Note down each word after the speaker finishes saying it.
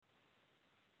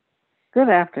Good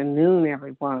afternoon,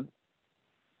 everyone.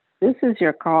 This is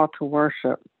your call to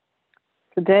worship.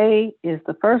 Today is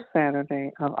the first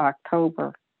Saturday of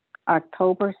October,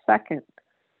 October 2nd,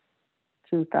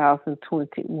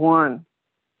 2021.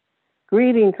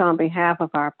 Greetings on behalf of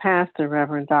our pastor,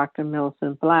 Reverend Dr.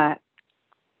 Millicent Black.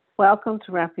 Welcome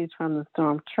to Refuge from the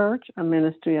Storm Church, a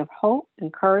ministry of hope,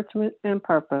 encouragement, and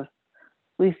purpose.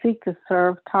 We seek to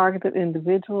serve targeted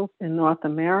individuals in North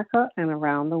America and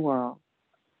around the world.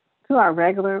 To our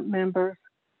regular members,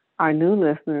 our new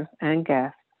listeners, and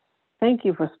guests, thank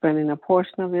you for spending a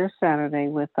portion of your Saturday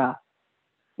with us.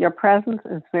 Your presence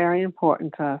is very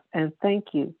important to us, and thank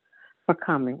you for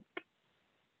coming.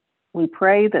 We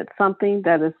pray that something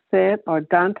that is said or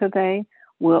done today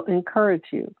will encourage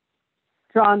you.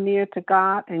 Draw near to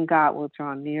God, and God will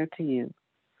draw near to you.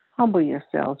 Humble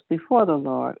yourselves before the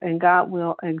Lord, and God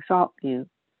will exalt you.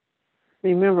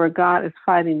 Remember, God is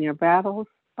fighting your battles,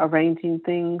 arranging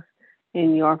things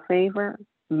in your favor,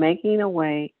 making a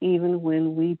way even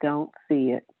when we don't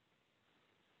see it.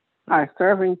 Our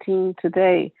serving team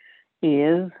today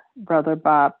is Brother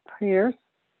Bob Pierce,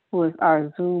 who is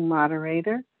our Zoom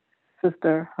moderator,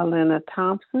 Sister Helena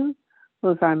Thompson, who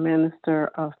is our minister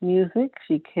of music.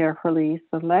 She carefully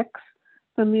selects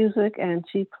the music and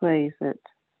she plays it.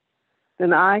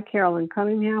 Then I, Carolyn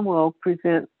Cunningham, will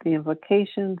present the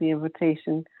invocation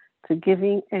to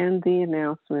giving, and the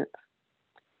announcements.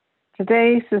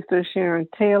 Today, Sister Sharon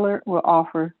Taylor will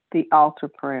offer the altar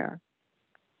prayer.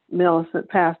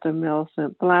 Pastor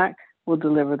Millicent Black will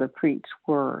deliver the preached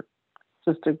word.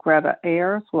 Sister Greta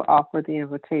Ayers will offer the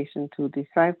invitation to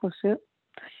discipleship.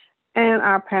 And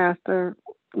our pastor,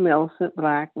 Millicent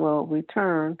Black, will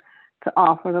return to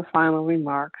offer the final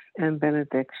remarks and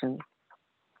benediction.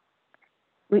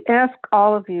 We ask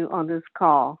all of you on this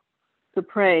call to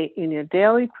pray in your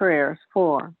daily prayers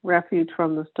for Refuge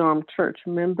from the Storm Church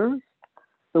members,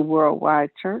 the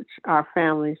Worldwide Church, our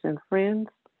families and friends,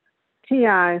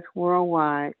 TIs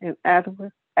worldwide, and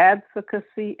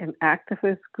advocacy and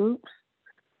activist groups,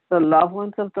 the loved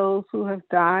ones of those who have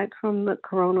died from the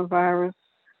coronavirus,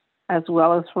 as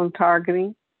well as from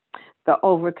targeting, the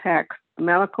overtaxed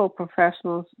medical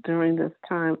professionals during this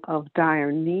time of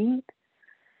dire need.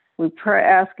 We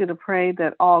ask you to pray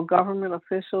that all government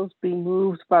officials be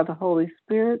moved by the Holy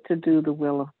Spirit to do the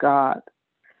will of God.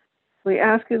 We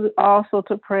ask you also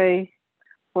to pray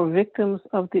for victims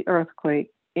of the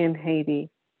earthquake in Haiti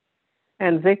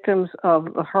and victims of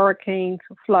the hurricanes,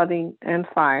 flooding, and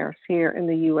fires here in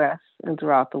the U.S. and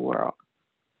throughout the world.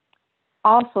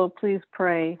 Also, please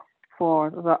pray for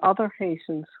the other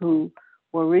Haitians who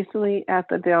were recently at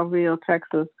the Del Rio,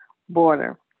 Texas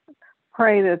border.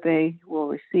 Pray that they will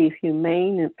receive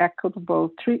humane and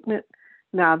equitable treatment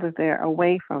now that they're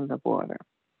away from the border.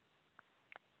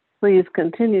 Please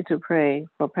continue to pray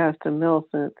for Pastor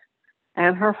Millicent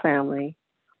and her family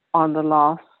on the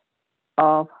loss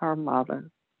of her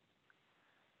mother.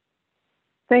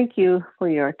 Thank you for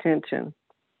your attention.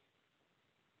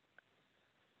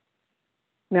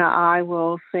 Now I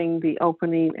will sing the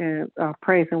opening and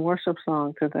praise and worship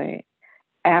song today.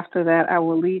 After that, I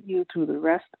will lead you through the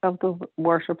rest of the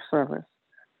worship service.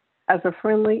 As a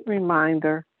friendly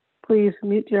reminder, please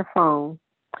mute your phone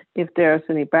if there's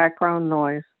any background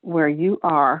noise where you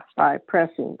are by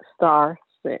pressing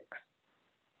 *6.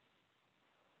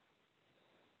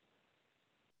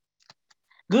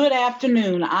 Good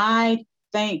afternoon. I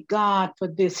thank God for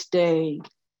this day.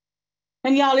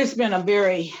 And y'all, it's been a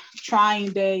very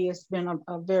trying day. It's been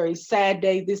a very sad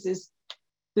day. This is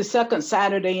the second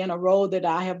Saturday in a row that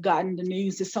I have gotten the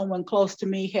news that someone close to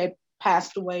me had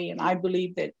passed away. And I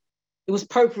believe that it was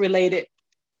perp related.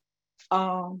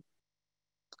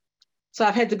 So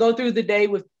I've had to go through the day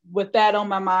with that on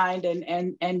my mind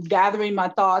and gathering my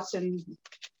thoughts and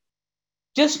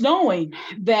just knowing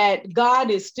that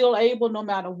God is still able no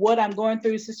matter what I'm going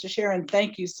through. Sister Sharon,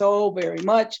 thank you so very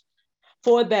much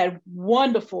for that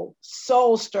wonderful,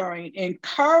 soul-stirring,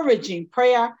 encouraging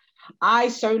prayer. I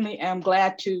certainly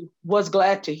was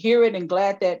glad to hear it and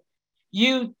glad that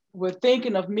you were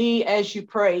thinking of me as you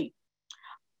prayed.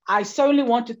 I certainly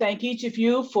want to thank each of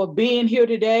you for being here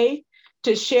today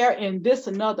to share in this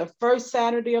another first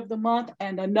Saturday of the month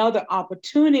and another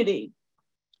opportunity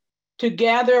to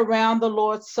gather around the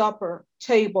Lord's Supper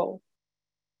table,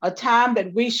 a time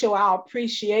that we show our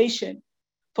appreciation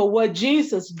for what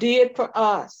Jesus did for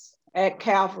us at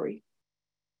Calvary.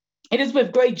 It is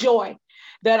with great joy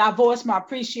that I voice my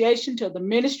appreciation to the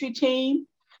ministry team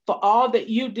for all that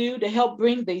you do to help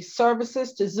bring these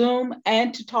services to Zoom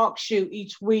and to TalkShoe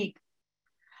each week.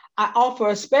 I offer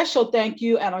a special thank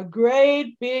you and a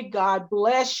great big God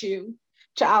bless you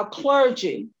to our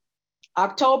clergy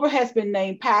October has been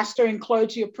named Pastor and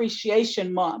Clergy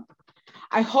Appreciation Month.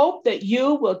 I hope that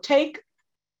you will take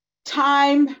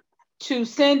time to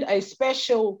send a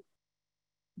special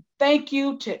thank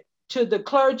you to the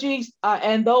clergy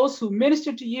and those who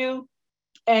minister to you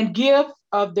and give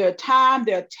of their time,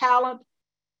 their talent,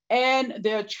 and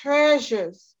their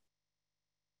treasures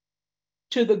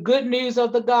to the good news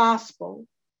of the gospel.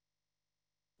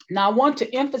 Now, I want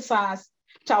to emphasize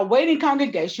to our waiting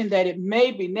congregation that it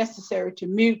may be necessary to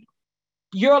mute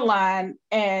your line,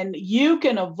 and you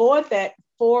can avoid that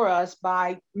for us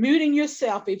by muting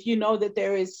yourself if you know that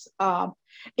there is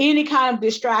any kind of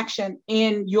distraction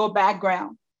in your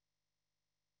background.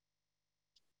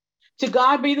 To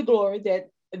God be the glory that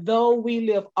though we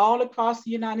live all across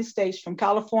the United States, from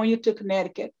California to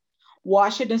Connecticut,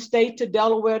 Washington State to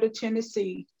Delaware to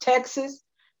Tennessee, Texas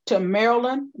to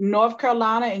Maryland, North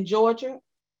Carolina, and Georgia,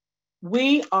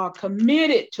 we are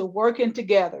committed to working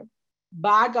together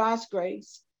by God's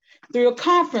grace through a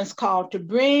conference call to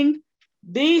bring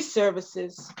these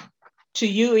services to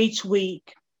you each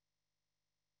week.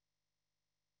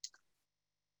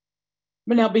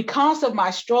 But now, because of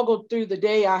my struggle through the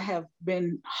day, I have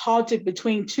been halted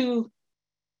between two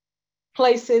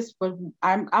places, but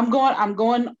I'm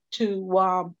going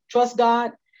to trust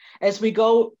God as we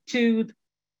go to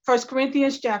 1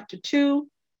 Corinthians chapter 2,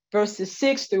 verses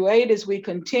 6 through 8, as we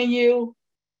continue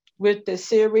with the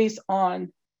series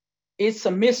on It's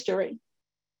a Mystery.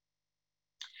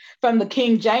 From the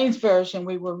King James Version,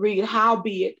 we will read,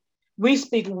 "Howbeit, we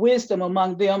speak wisdom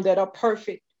among them that are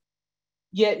perfect,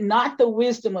 yet not the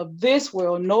wisdom of this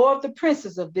world, nor of the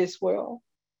princes of this world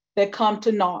that come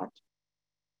to naught.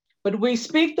 But we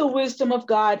speak the wisdom of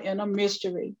God in a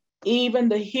mystery, even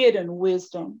the hidden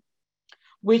wisdom,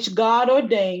 which God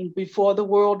ordained before the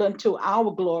world unto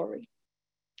our glory,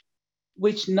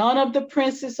 which none of the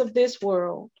princes of this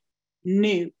world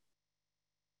knew.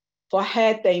 For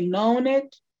had they known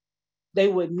it, they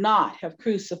would not have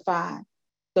crucified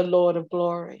the Lord of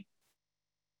glory."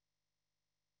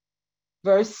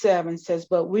 Verse 7 says,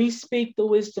 "But we speak the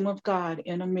wisdom of God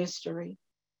in a mystery,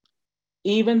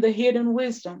 even the hidden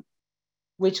wisdom,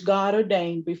 which God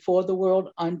ordained before the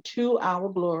world unto our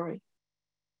glory,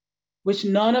 which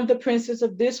none of the princes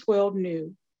of this world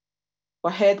knew.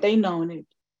 For had they known it,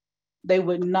 they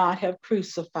would not have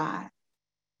crucified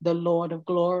the Lord of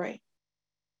glory."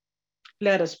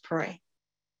 Let us pray.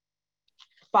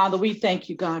 Father, we thank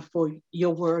you, God, for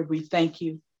your word. We thank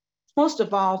you most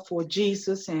of all for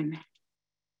Jesus and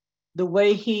the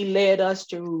way he led us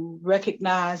to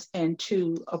recognize and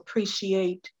to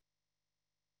appreciate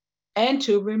and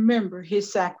to remember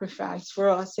his sacrifice for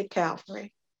us at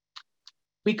Calvary.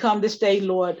 We come this day,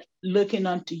 Lord, looking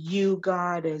unto you,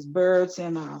 God, as birds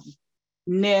in a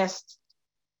nest,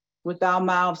 with our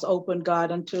mouths open,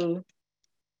 God, unto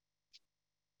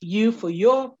you for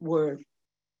your word,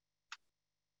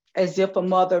 as if a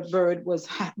mother bird was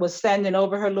standing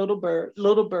over her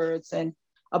little birds and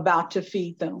about to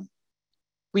feed them.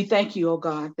 We thank you, oh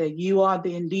God, that you are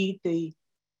indeed the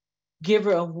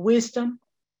giver of wisdom.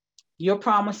 Your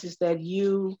promise is that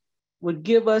you would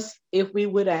give us if we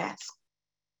would ask.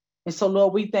 And so,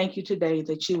 Lord, we thank you today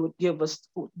that you would give us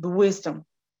the wisdom,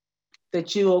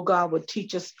 that you, oh God, would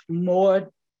teach us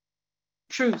more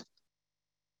truth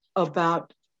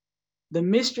about the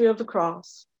mystery of the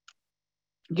cross.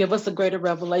 Give us a greater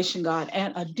revelation, God,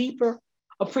 and a deeper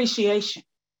appreciation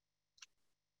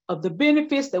of the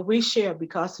benefits that we share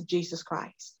because of Jesus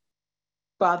Christ.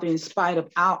 Father, in spite of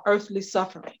our earthly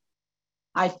suffering,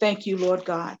 I thank you, Lord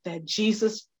God, that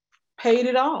Jesus paid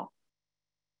it all.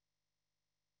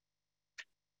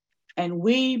 And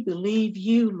we believe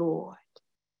you, Lord,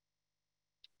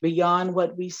 beyond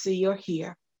what we see or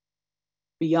hear,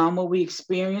 beyond what we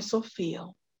experience or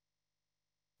feel.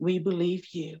 We believe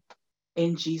you.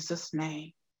 In Jesus'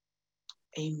 name,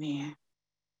 amen.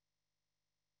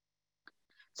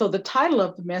 So the title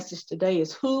of the message today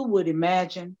is, "Who Would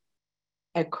Imagine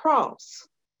a Cross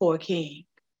for a King?"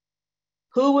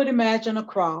 Who would imagine a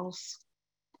cross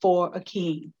for a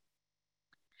king?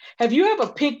 Have you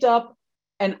ever picked up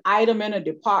an item in a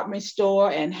department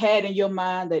store and had in your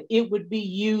mind that it would be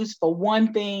used for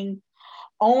one thing,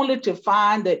 only to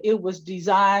find that it was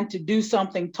designed to do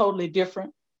something totally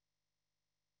different?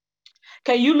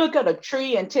 Can you look at a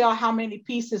tree and tell how many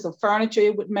pieces of furniture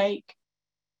it would make?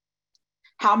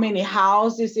 How many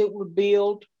houses it would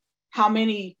build? How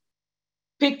many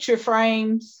picture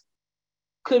frames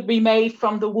could be made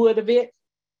from the wood of it?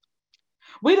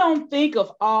 We don't think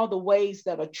of all the ways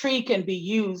that a tree can be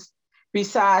used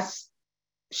besides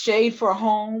shade for a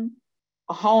home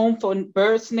for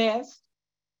birds' nests,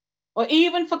 or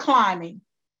even for climbing.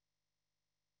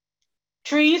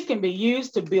 Trees can be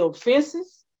used to build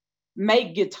fences,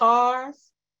 make guitars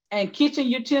and kitchen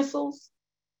utensils,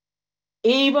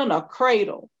 even a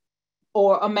cradle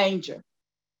or a manger.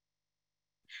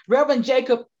 Reverend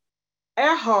Jacob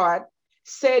Earhart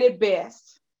said it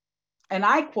best, and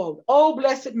I quote, "Oh,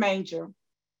 blessed manger,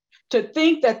 to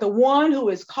think that the one who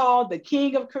is called the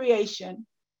King of creation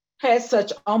had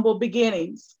such humble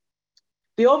beginnings.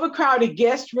 The overcrowded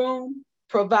guest room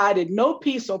provided no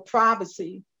peace or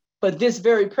privacy for this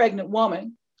very pregnant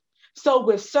woman. So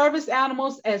with service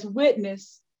animals as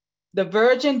witness, the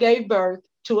virgin gave birth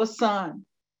to a son,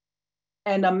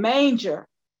 and a manger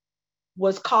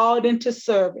was called into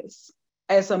service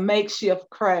as a makeshift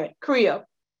crib."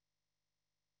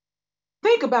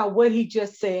 Think about what he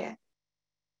just said.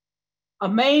 A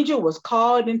manger was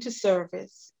called into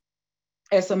service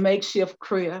as a makeshift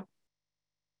crib.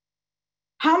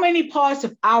 How many parts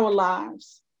of our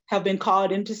lives have been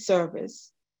called into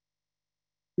service?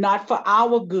 Not for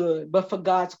our good, but for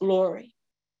God's glory.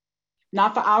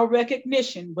 Not for our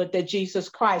recognition, but that Jesus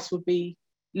Christ would be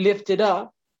lifted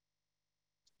up.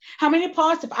 How many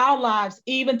parts of our lives,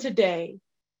 even today,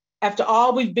 after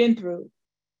all we've been through,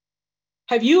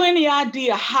 have you any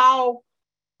idea how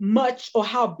much or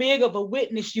how big of a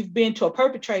witness you've been to a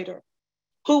perpetrator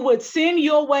who would send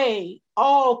your way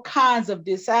all kinds of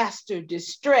disaster,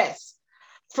 distress,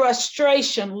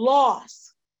 frustration,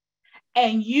 loss,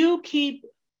 and you keep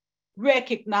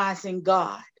recognizing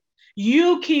God.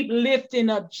 You keep lifting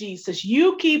up Jesus.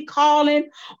 You keep calling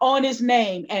on his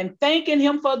name and thanking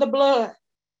him for the blood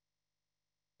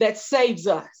that saves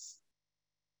us.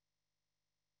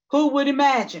 Who would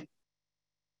imagine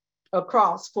a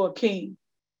cross for a king?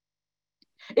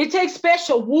 It takes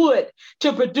special wood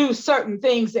to produce certain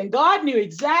things, and God knew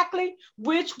exactly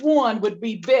which one would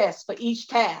be best for each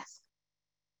task.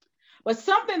 But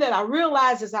something that I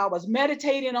realized as I was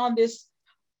meditating on this,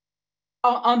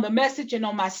 on the message and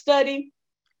on my study,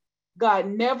 God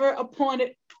never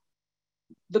appointed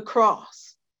the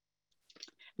cross.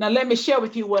 Now, let me share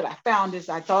with you what I found as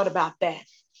I thought about that.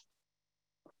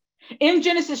 In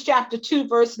Genesis chapter 2,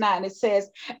 verse 9, it says,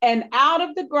 "And out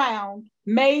of the ground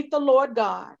made the Lord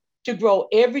God to grow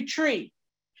every tree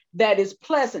that is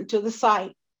pleasant to the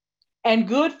sight and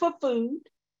good for food,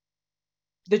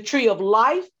 the tree of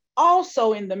life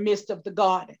also in the midst of the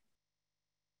garden."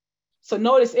 So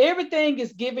notice everything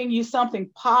is giving you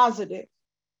something positive,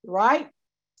 right?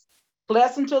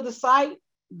 Pleasant to the sight,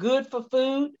 good for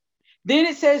food. Then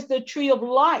it says the tree of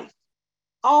life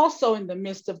also in the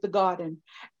midst of the garden,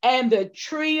 and the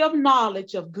tree of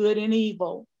knowledge of good and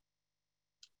evil.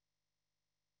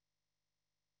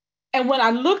 And when I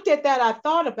looked at that, I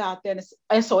thought about that.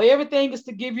 And so everything is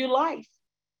to give you life,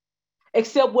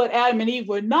 except what Adam and Eve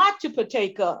were not to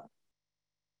partake of,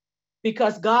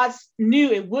 because God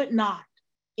knew it would not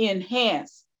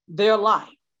enhance their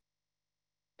life.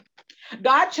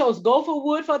 God chose gopher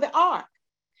wood for the ark.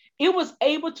 It was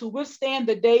able to withstand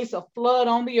the days of flood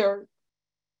on the earth.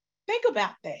 Think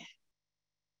about that.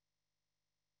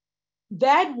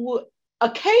 That wood,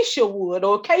 acacia wood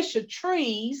or acacia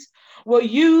trees were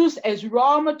used as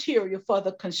raw material for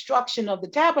the construction of the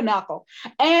tabernacle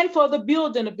and for the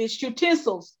building of its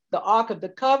utensils, the Ark of the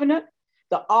Covenant,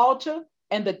 the altar,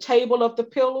 and the table and the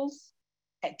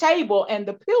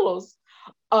pillars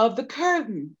of the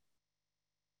curtain.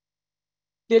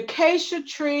 The acacia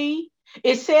tree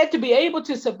is said to be able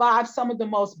to survive some of the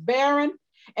most barren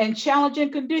and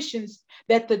challenging conditions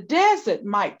that the desert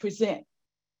might present.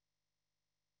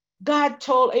 God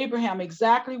told Abraham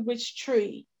exactly which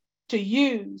tree to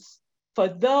use for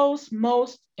those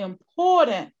most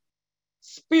important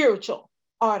spiritual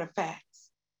artifacts.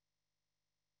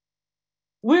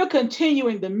 We're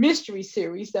continuing the mystery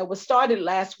series that was started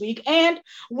last week, and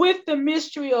with the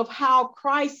mystery of how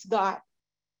Christ got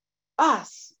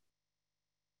us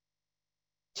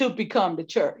to become the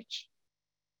church.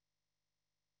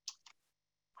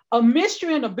 A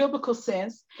mystery in a biblical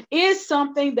sense is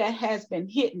something that has been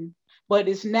hidden, but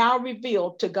is now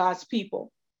revealed to God's people.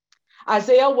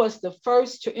 Isaiah was the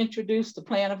first to introduce the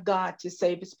plan of God to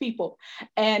save his people.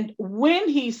 And when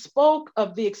he spoke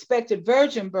of the expected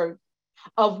virgin birth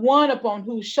of one upon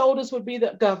whose shoulders would be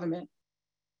the government,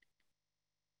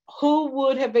 who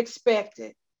would have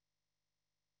expected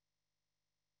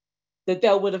that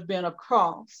there would have been a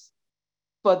cross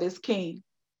for this king?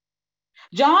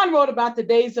 John wrote about the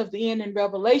days of the end in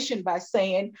Revelation by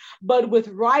saying, "But with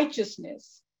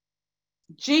righteousness,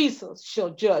 Jesus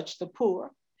shall judge the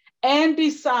poor and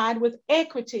decide with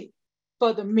equity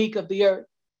for the meek of the earth."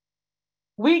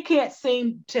 We can't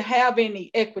seem to have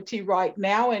any equity right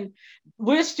now, and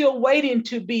we're still waiting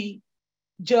to be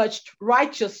judged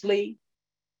righteously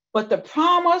But the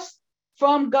promise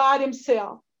from God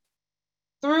himself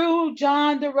through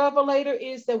John the Revelator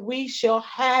is that we shall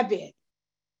have it.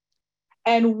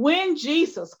 And when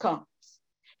Jesus comes,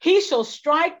 he shall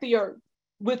strike the earth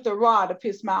with the rod of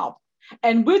his mouth,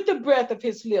 and with the breath of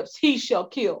his lips, he shall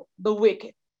kill the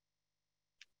wicked.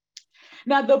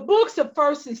 Now, the books of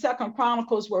 1st and 2nd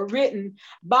Chronicles were written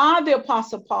by the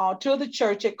Apostle Paul to the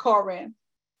church at Corinth.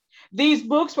 These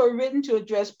books were written to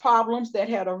address problems that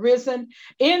had arisen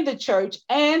in the church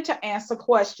and to answer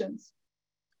questions.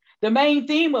 The main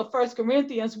theme of 1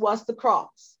 Corinthians was the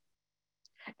cross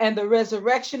and the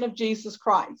resurrection of Jesus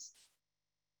Christ.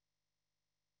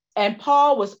 And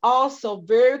Paul was also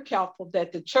very careful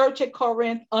that the church at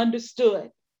Corinth understood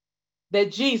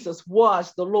that Jesus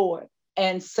was the Lord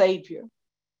and Savior.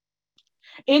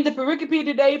 In the pericope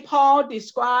today, Paul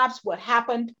describes what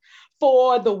happened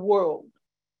for the world,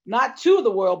 not to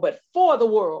the world, but for the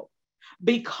world,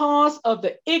 because of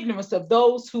the ignorance of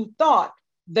those who thought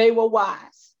they were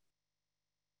wise.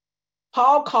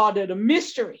 Paul called it a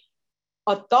mystery,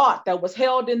 a thought that was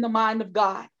held in the mind of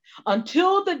God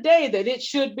until the day that it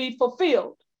should be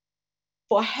fulfilled.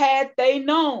 For had they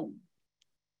known,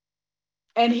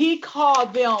 and he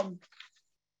called them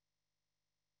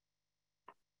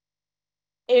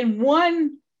in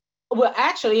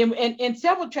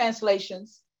several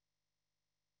translations,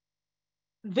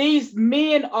 these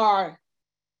men are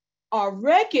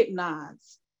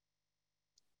recognized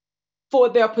for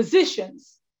their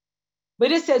positions.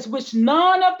 But it says, which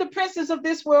none of the princes of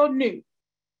this world knew.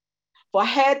 For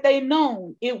had they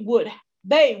known,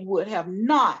 they would have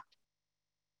not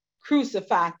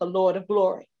crucified the Lord of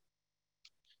glory.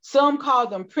 Some call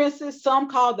them princes, some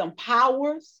call them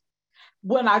powers.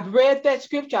 When I read that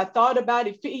scripture, I thought about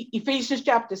Ephesians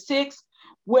chapter 6,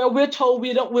 where we're told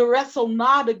we wrestle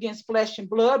not against flesh and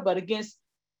blood, but against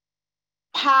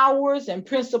powers and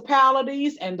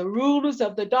principalities and the rulers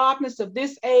of the darkness of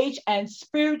this age and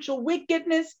spiritual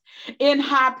wickedness in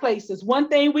high places. One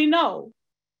thing we know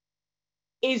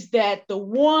is that the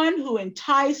one who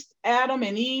enticed Adam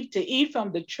and Eve to eat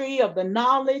from the tree of the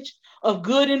knowledge of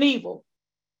good and evil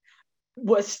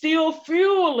was still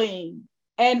fueling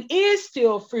and is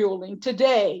still fueling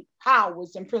today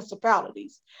powers and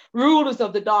principalities, rulers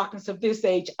of the darkness of this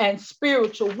age and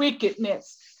spiritual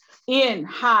wickedness in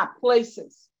high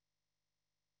places.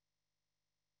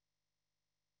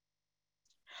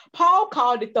 Paul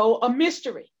called it, though, a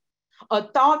mystery, a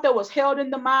thought that was held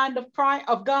in the mind of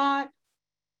God.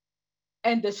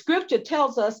 And the scripture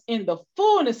tells us in the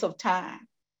fullness of time,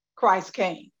 Christ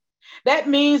came. That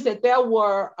means that there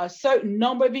were a certain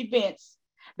number of events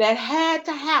that had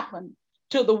to happen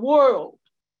to the world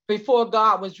before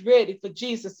God was ready for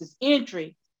Jesus's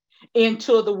entry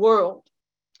into the world.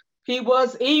 He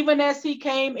was, even as he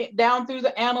came down through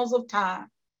the annals of time,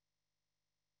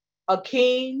 a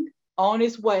king on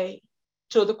his way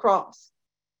to the cross,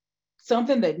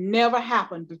 something that never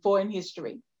happened before in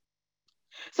history.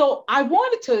 So I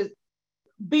wanted to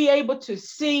be able to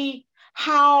see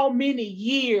how many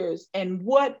years and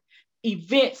what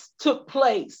events took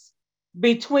place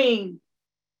between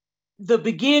the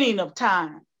beginning of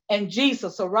time and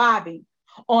Jesus arriving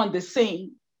on the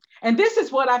scene. And this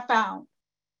is what I found.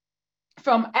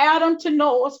 From Adam to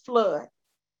Noah's flood,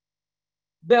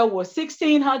 there were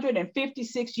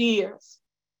 1,656 years.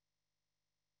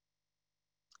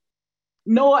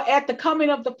 Noah at the coming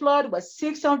of the flood was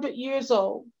 600 years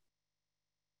old.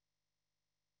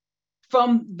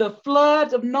 From the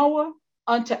flood of Noah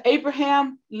unto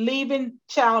Abraham leaving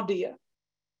Chaldea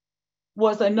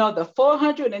was another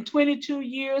 422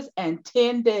 years and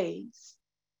 10 days.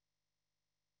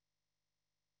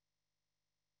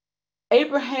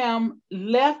 Abraham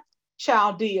left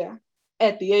Chaldea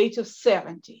at the age of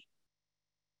 70.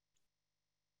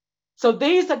 So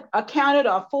these accounted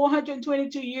are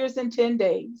 422 years and 10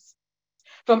 days.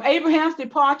 From Abraham's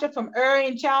departure from Ur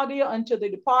in Chaldea until the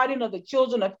departing of the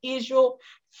children of Israel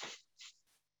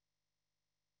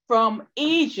from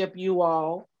Egypt, you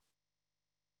all,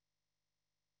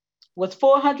 was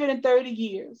 430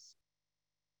 years.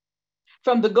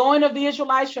 From the going of the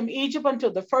Israelites from Egypt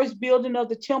until the first building of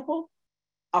the temple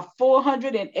are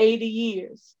 480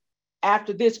 years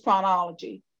after this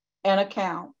chronology and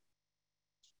account.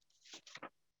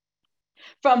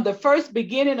 From the first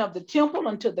beginning of the temple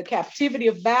until the captivity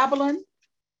of Babylon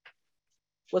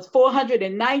was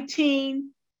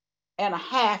 419 and a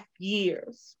half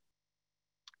years.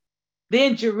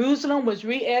 Then Jerusalem was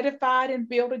re-edified and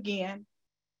built again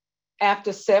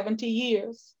after 70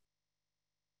 years.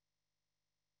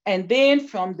 And then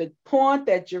from the point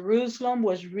that Jerusalem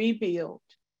was rebuilt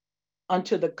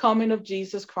until the coming of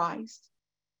Jesus Christ,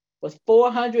 was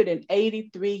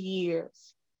 483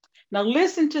 years. Now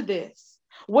listen to this.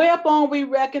 Whereupon we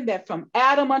reckon that from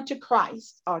Adam unto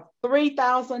Christ are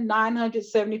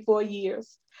 3,974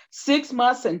 years, 6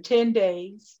 months and 10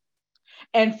 days.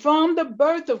 And from the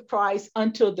birth of Christ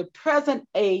until the present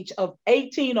age of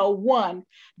 1801,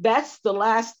 that's the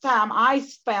last time I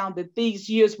found that these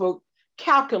years were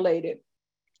calculated,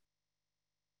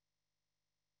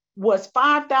 was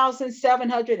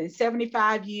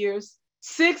 5,775 years,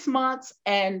 6 months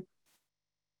and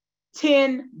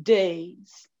 10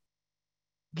 days,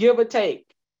 give or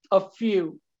take a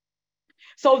few.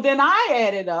 So then I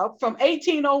added up from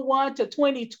 1801 to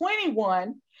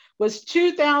 2021 was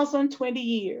 2,020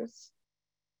 years,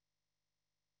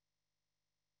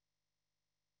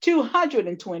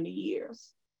 220 years.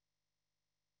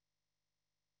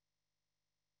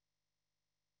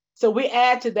 So we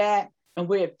add to that and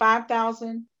we're at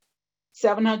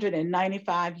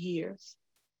 5,795 years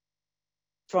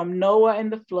from Noah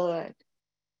and the flood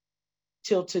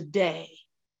till today.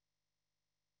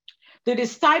 The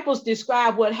disciples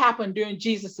describe what happened during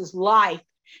Jesus's life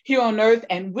here on earth,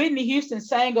 and Whitney Houston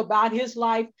sang about his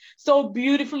life so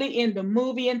beautifully in the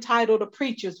movie entitled A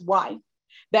Preacher's Wife,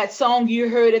 that song you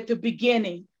heard at the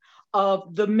beginning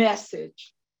of the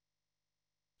message.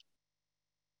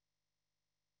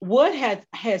 What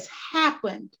has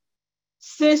happened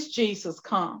since Jesus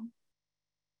come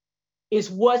is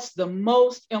what's the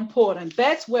most important.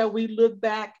 That's where we look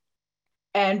back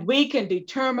and we can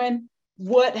determine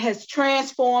what has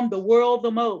transformed the world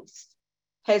the most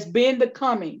has been the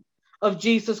coming of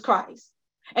Jesus Christ.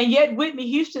 And yet Whitney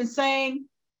Houston sang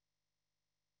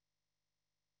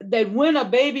that when a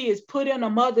baby is put in a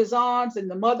mother's arms and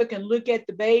the mother can look at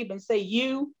the babe and say,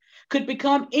 you could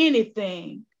become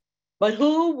anything, but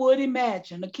who would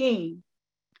imagine a king,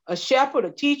 a shepherd,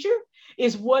 a teacher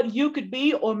is what you could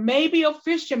be, or maybe a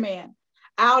fisherman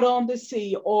out on the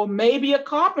sea, or maybe a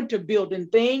carpenter building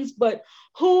things, but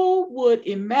who would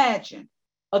imagine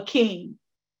a king?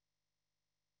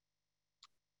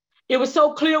 It was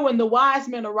so clear when the wise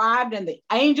men arrived and the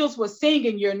angels were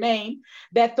singing your name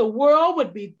that the world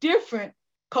would be different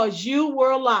because you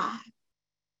were alive.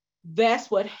 That's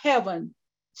what heaven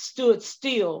stood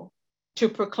still to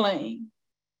proclaim.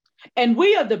 And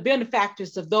we are the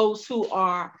benefactors of those who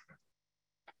are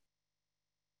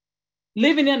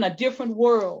living in a different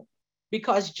world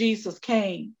because Jesus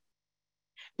came.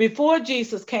 Before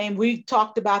Jesus came, we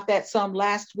talked about that some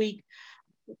last week.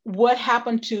 What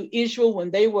happened to Israel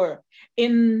when they were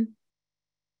in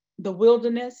the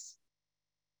wilderness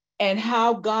and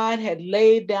how God had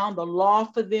laid down the law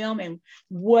for them and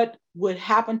what would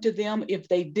happen to them if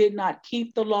they did not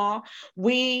keep the law.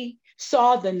 We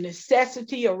saw the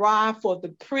necessity arrive for the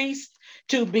priest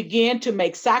to begin to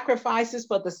make sacrifices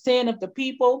for the sin of the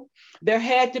people. There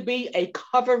had to be a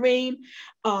covering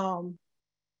or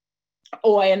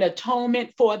an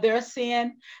atonement for their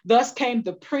sin. Thus came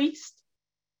the priest.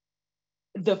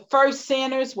 The first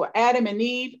sinners were Adam and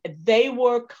Eve. They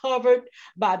were covered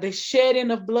by the shedding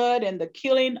of blood and the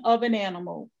killing of an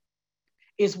animal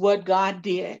is what God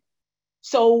did.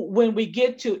 So when we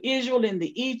get to Israel in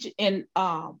the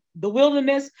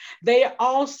wilderness, they are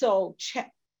also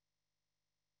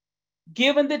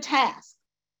given the task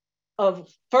of,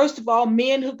 first of all,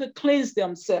 men who could cleanse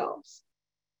themselves.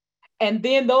 And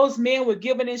then those men were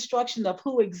given instruction of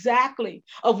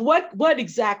what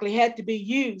exactly had to be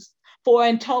used for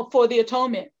the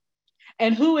atonement,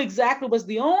 and who exactly was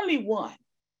the only one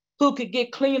who could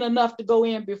get clean enough to go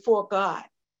in before God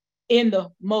in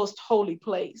the most holy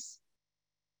place.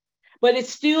 But it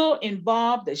still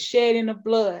involved the shedding of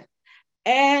blood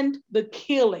and the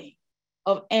killing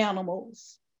of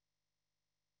animals.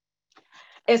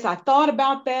 As I thought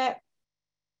about that,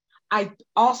 I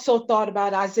also thought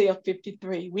about Isaiah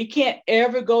 53. We can't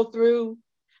ever go through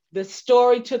the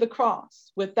story to the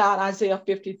cross without Isaiah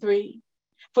 53.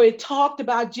 For it talked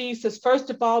about Jesus, first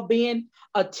of all, being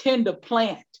a tender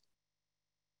plant.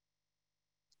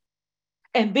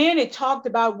 And then it talked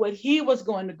about what he was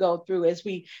going to go through as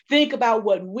we think about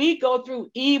what we go through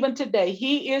even today.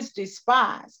 He is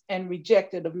despised and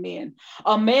rejected of men,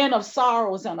 a man of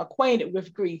sorrows and acquainted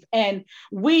with grief. And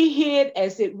we hid,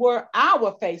 as it were,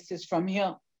 our faces from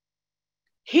him.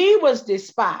 He was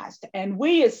despised and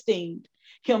we esteemed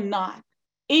him not.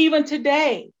 Even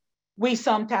today, we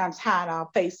sometimes hide our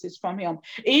faces from him.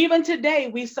 Even today,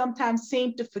 we sometimes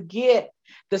seem to forget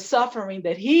the suffering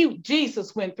that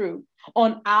Jesus went through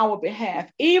on our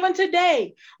behalf. Even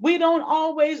today, we don't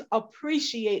always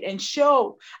appreciate and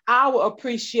show our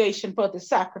appreciation for the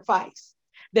sacrifice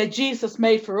that Jesus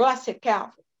made for us at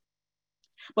Calvary.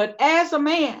 But as a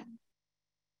man,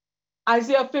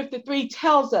 Isaiah 53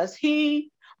 tells us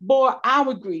he bore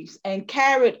our griefs and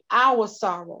carried our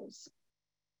sorrows.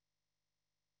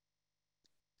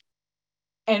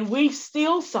 And we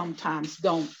still sometimes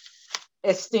don't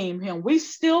esteem him. We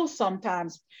still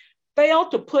sometimes fail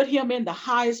to put him in the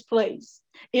highest place,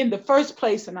 in the first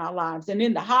place in our lives, and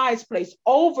in the highest place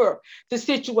over the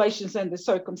situations and the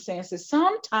circumstances.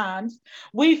 Sometimes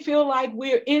we feel like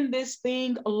we're in this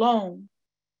thing alone.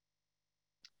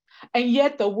 And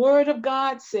yet the word of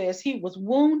God says he was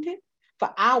wounded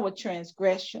for our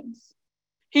transgressions.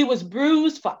 He was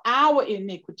bruised for our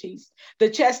iniquities. The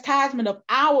chastisement of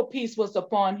our peace was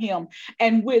upon him.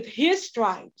 And with his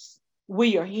stripes,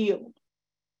 we are healed.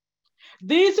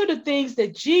 These are the things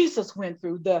that Jesus went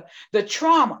through, the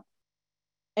trauma.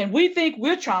 And we think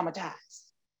we're traumatized.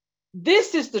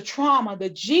 This is the trauma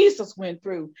that Jesus went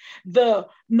through,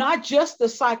 not just the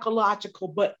psychological,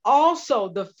 but also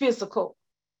the physical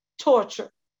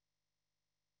torture.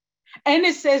 And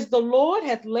it says the Lord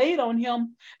hath laid on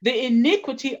him the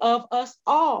iniquity of us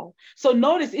all. So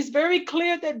notice it's very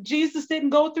clear that Jesus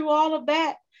didn't go through all of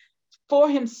that for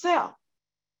himself.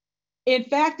 In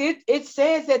fact, it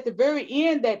says at the very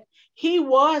end that he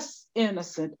was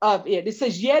innocent of it. It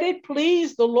says, yet it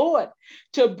pleased the Lord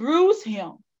to bruise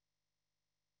him.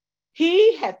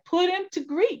 He had put him to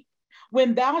grief.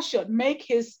 When thou shalt make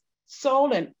his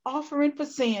soul an offering for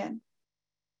sin,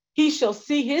 he shall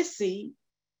see his seed.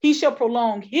 He shall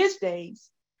prolong his days,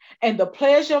 and the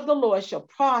pleasure of the Lord shall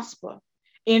prosper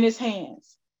in his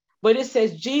hands. But it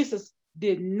says Jesus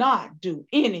did not do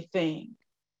anything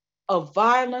of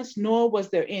violence, nor was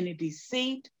there any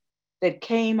deceit that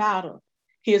came out of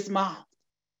his mouth.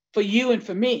 For you and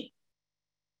for me,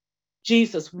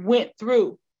 Jesus went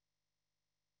through.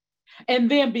 And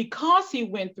then because he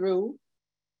went through,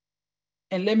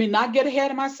 and let me not get ahead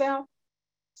of myself,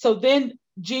 so then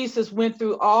Jesus went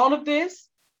through all of this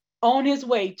on his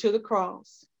way to the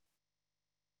cross,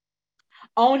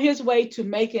 on his way to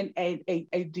making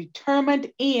a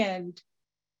determined end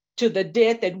to the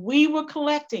debt that we were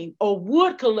collecting or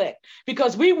would collect,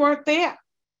 because we weren't there.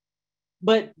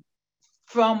 But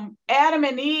from Adam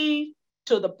and Eve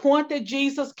to the point that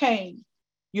Jesus came,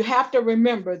 you have to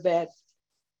remember that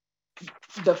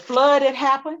the flood had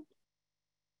happened.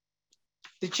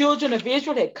 The children of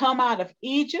Israel had come out of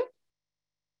Egypt.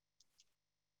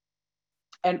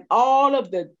 And all of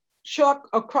the truck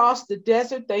across the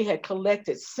desert, they had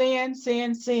collected sin.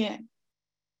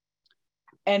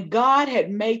 And God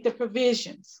had made the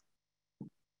provisions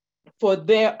for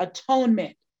their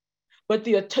atonement. But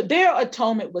their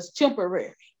atonement was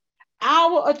temporary.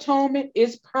 Our atonement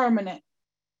is permanent.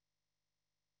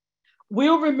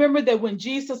 We'll remember that when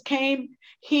Jesus came,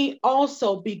 he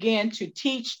also began to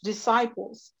teach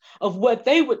disciples of what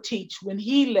they would teach when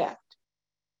he left,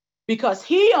 because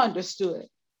he understood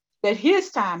that his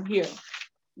time here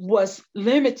was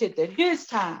limited, that his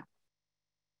time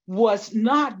was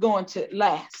not going to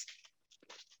last,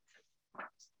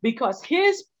 because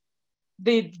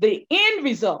the end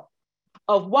result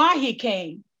of why he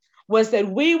came was that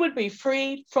we would be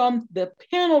freed from the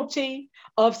penalty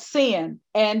of sin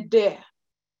and death.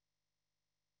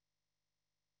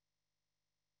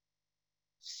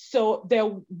 So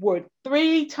there were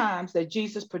 3 times that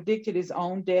Jesus predicted his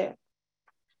own death.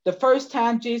 The first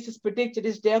time Jesus predicted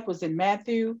his death was in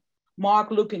Matthew.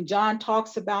 Mark, Luke, and John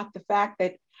talks about the fact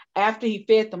that after he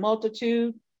fed the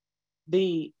multitude,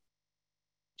 the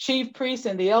chief priests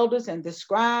and the elders and the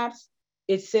scribes,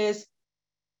 it says,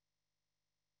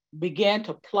 began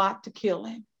to plot to kill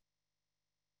him.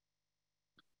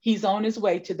 He's on his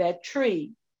way to that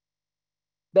tree,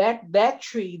 that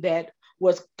tree that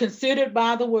was considered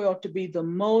by the world to be the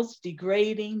most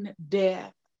degrading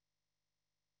death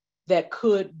that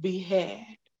could be had.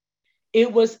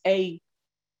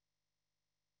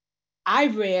 I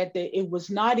read that it was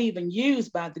not even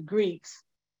used by the Greeks.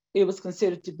 It was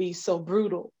considered to be so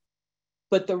brutal.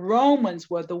 But the Romans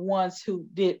were the ones who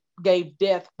gave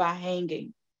death by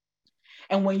hanging.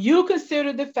 And when you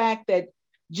consider the fact that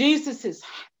Jesus is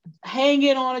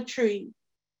hanging on a tree,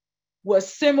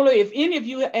 was similar, if any of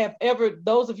you have ever,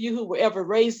 those of you who were ever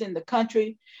raised in the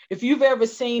country, if you've ever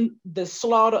seen the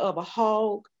slaughter of a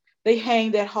hog, they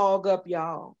hang that hog up,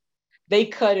 y'all. They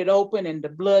cut it open and the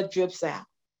blood drips out.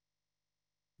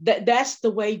 That's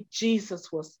the way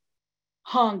Jesus was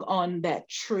hung on that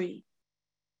tree.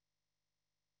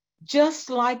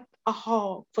 Just like a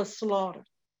hog for slaughter.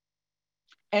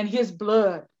 And his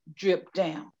blood dripped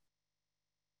down.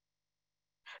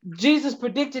 Jesus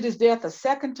predicted his death a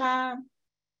second time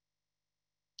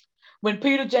when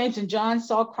Peter, James, and John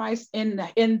saw Christ in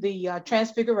the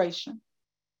transfiguration.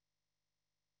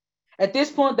 At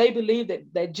this point, they believed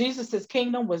that Jesus'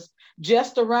 kingdom was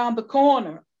just around the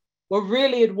corner. Well,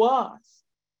 really it was.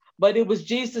 But it was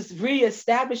Jesus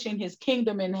reestablishing his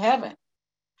kingdom in heaven,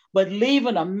 but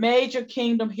leaving a major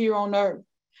kingdom here on earth.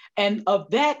 And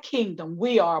of that kingdom,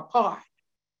 we are a part.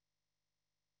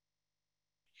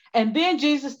 And then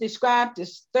Jesus described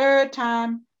this third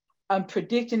time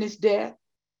predicting his death.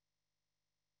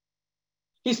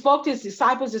 He spoke to his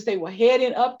disciples as they were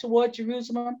heading up toward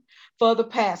Jerusalem for the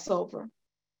Passover.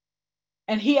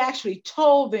 And he actually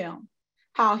told them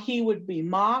how he would be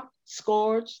mocked,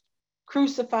 scourged,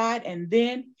 crucified, and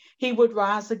then he would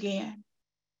rise again.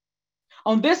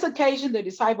 On this occasion, the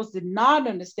disciples did not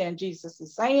understand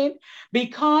Jesus' saying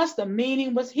because the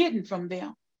meaning was hidden from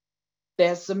them.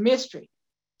 There's a mystery,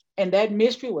 and that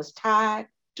mystery was tied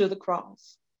to the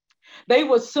cross. They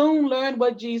would soon learn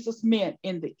what Jesus meant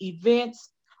in the events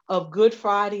of Good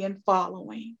Friday and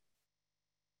following.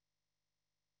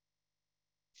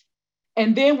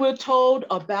 And then we're told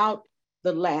about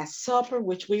the Last Supper,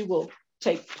 which we will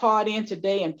take part in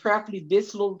today. And prayerfully,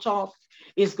 this little talk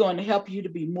is going to help you to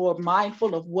be more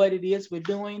mindful of what it is we're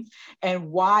doing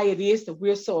and why it is that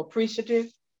we're so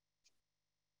appreciative.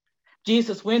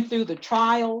 Jesus went through the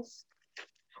trials.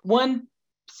 One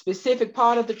specific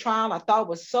part of the trial I thought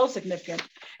was so significant,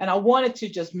 and I wanted to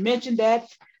just mention that.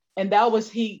 And that was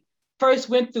he first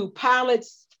went through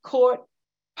Pilate's court.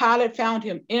 Pilate found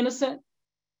him innocent.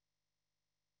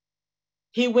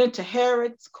 He went to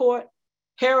Herod's court.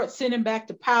 Herod sent him back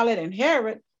to Pilate, and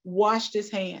Herod washed his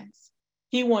hands.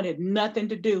 He wanted nothing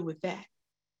to do with that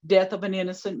death of an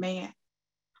innocent man.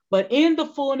 But in the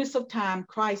fullness of time,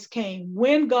 Christ came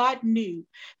when God knew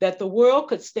that the world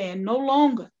could stand no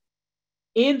longer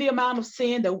in the amount of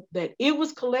sin that it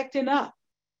was collecting up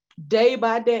day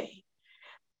by day.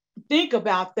 Think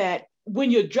about that.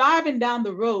 When you're driving down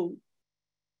the road,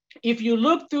 if you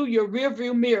look through your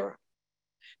rearview mirror,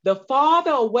 the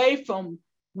farther away from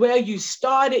where you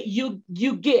started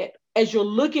you get as you're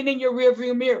looking in your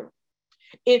rearview mirror,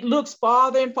 it looks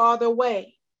farther and farther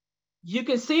away. You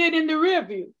can see it in the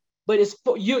rearview, but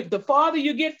the farther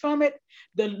you get from it,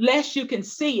 the less you can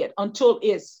see it until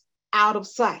it's out of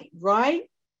sight, right?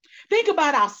 Think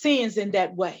about our sins in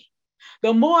that way.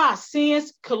 The more our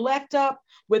sins collect up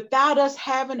without us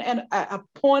having a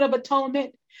point of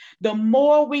atonement, the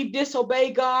more we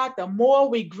disobey God, the more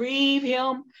we grieve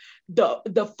him,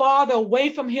 the farther away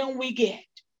from him we get.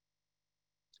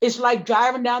 It's like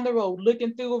driving down the road,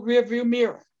 looking through a rearview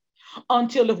mirror,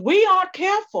 until if we aren't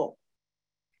careful,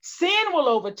 sin will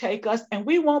overtake us and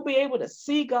we won't be able to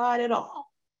see God at all.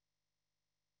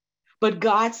 But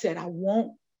God said, I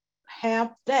won't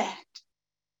have that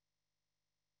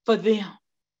for them.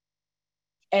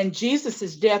 And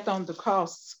Jesus' death on the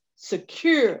cross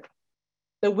secured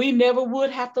that we never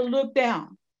would have to look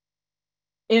down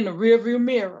in the rearview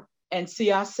mirror and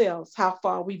see ourselves, how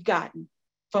far we've gotten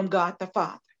from God the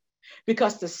Father.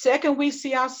 Because the second we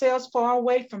see ourselves far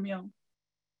away from him,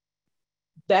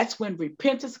 that's when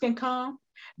repentance can come.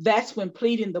 That's when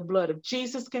pleading the blood of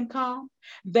Jesus can come.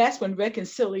 That's when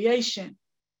reconciliation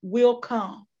will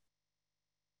come.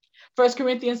 1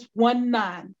 Corinthians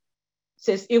 1:9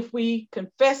 says, if we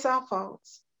confess our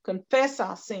faults, confess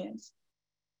our sins,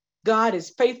 God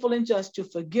is faithful and just to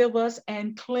forgive us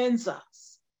and cleanse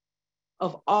us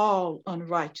of all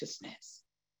unrighteousness.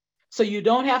 So you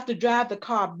don't have to drive the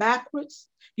car backwards.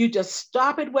 You just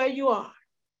stop it where you are.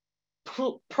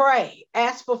 Pray,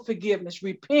 ask for forgiveness,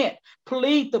 repent,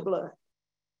 plead the blood.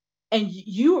 And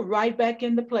you are right back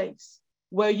in the place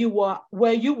where you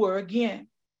were again.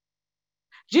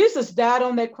 Jesus died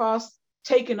on that cross,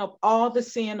 taking up all the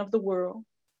sin of the world.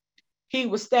 He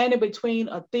was standing between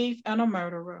a thief and a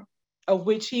murderer, of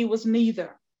which he was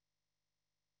neither.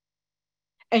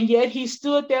 And yet he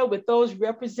stood there with those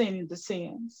representing the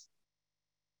sins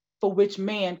for which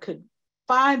man could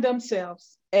find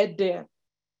themselves at death.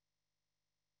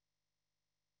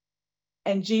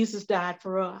 And Jesus died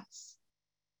for us.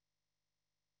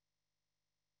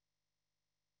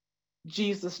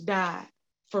 Jesus died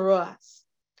for us.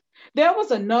 There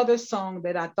was another song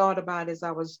that I thought about as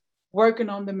I was working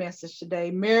on the message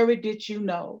today. Mary, did you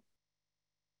know?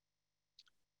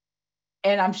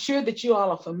 And I'm sure that you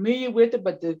all are familiar with it,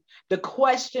 but the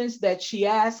questions that she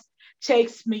asked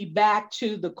takes me back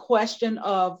to the question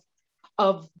of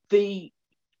the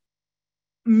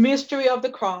mystery of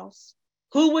the cross.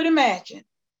 Who would imagine?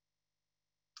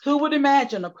 Who would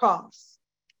imagine a cross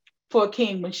for a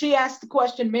king? When she asked the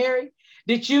question, Mary,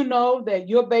 did you know that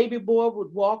your baby boy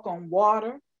would walk on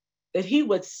water, that he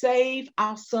would save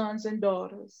our sons and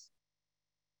daughters,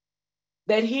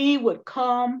 that he would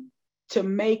come to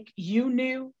make you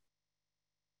new?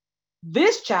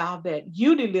 This child that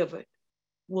you delivered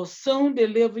will soon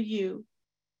deliver you,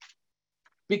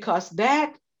 because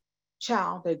that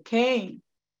child that came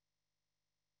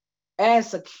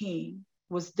as a king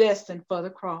was destined for the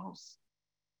cross.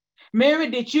 Mary,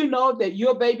 did you know that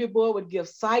your baby boy would give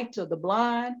sight to the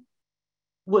blind,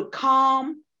 would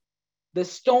calm the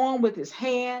storm with his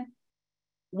hand,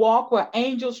 walk where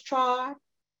angels trod,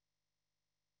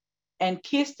 and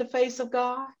kiss the face of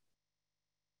God?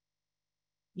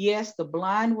 Yes, the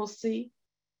blind will see,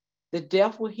 the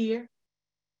deaf will hear,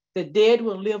 the dead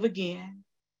will live again,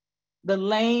 the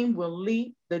lame will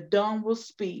leap, the dumb will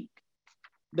speak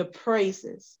the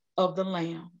praises of the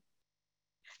Lamb.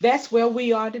 That's where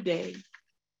we are today.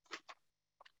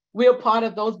 We're part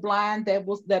of those blind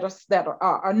that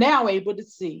are now able to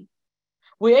see.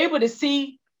 We're able to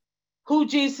see who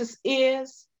Jesus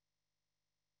is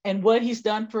and what he's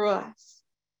done for us.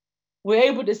 We're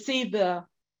able to see the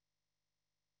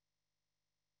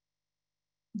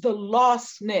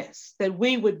lostness that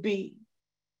we would be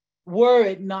were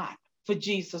it not for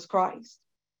Jesus Christ.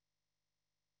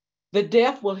 The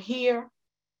deaf will hear,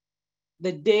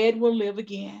 the dead will live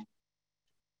again.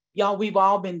 Y'all, we've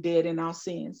all been dead in our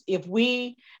sins. If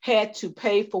we had to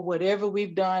pay for whatever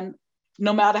we've done,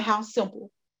 no matter how simple,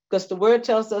 because the word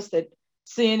tells us that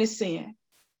sin is sin.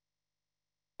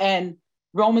 And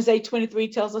Romans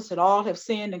 8:23 tells us that all have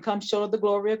sinned and come short of the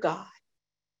glory of God.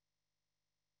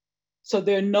 So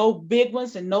there are no big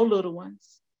ones and no little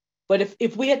ones. But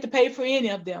if we had to pay for any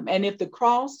of them, and if the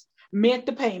cross meant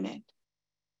the payment,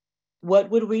 what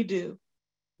would we do?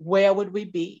 Where would we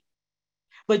be?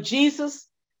 But Jesus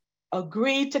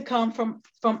agreed to come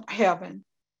from heaven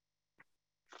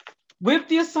with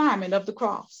the assignment of the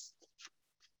cross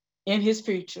in his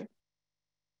future,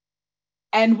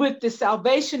 and with the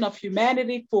salvation of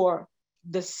humanity for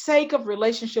the sake of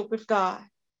relationship with God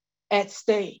at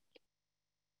stake.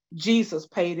 Jesus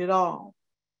paid it all.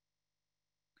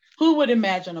 Who would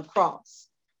imagine a cross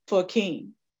for a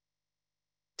king?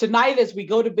 Tonight, as we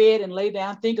go to bed and lay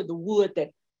down, think of the wood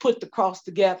that put the cross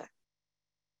together,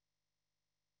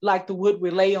 like the wood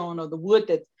we lay on, or the wood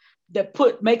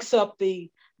that makes up the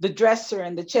dresser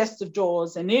and the chest of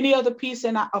drawers and any other piece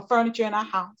of furniture in our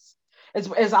house.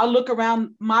 As I look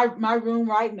around my room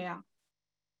right now,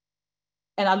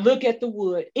 and I look at the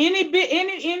wood, any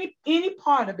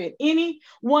part of it, any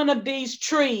one of these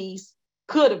trees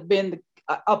could have been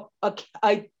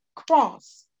a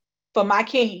cross for my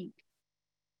king.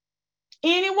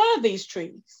 Any one of these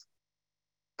trees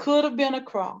could have been a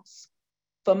cross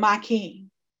for my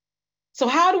king. So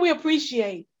how do we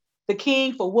appreciate the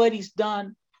king for what he's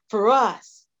done for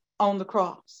us on the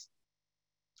cross?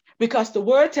 Because the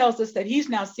word tells us that he's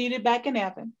now seated back in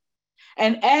heaven.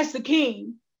 And as the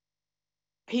king,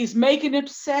 he's making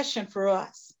intercession for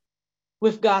us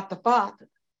with God the Father.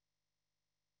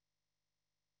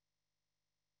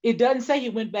 It doesn't say he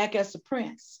went back as the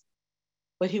prince,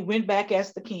 but he went back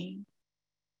as the king.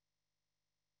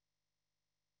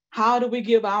 How do we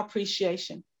give our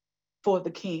appreciation for the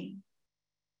king?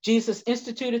 Jesus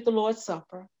instituted the Lord's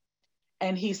Supper,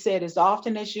 and he said, as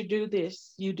often as you do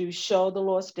this, you do show the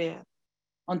Lord's death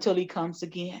until he comes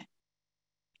again.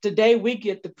 Today, we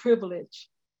get the privilege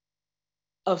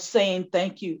of saying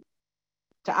thank you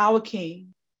to our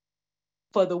King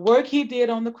for the work he did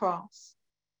on the cross,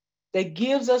 that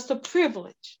gives us the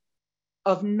privilege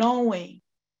of knowing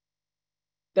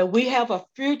that we have a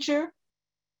future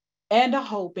and a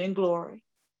hope in glory.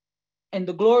 And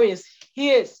the glory is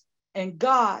his and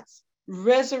God's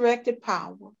resurrected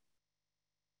power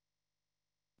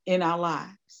in our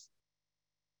lives.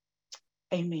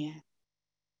 Amen.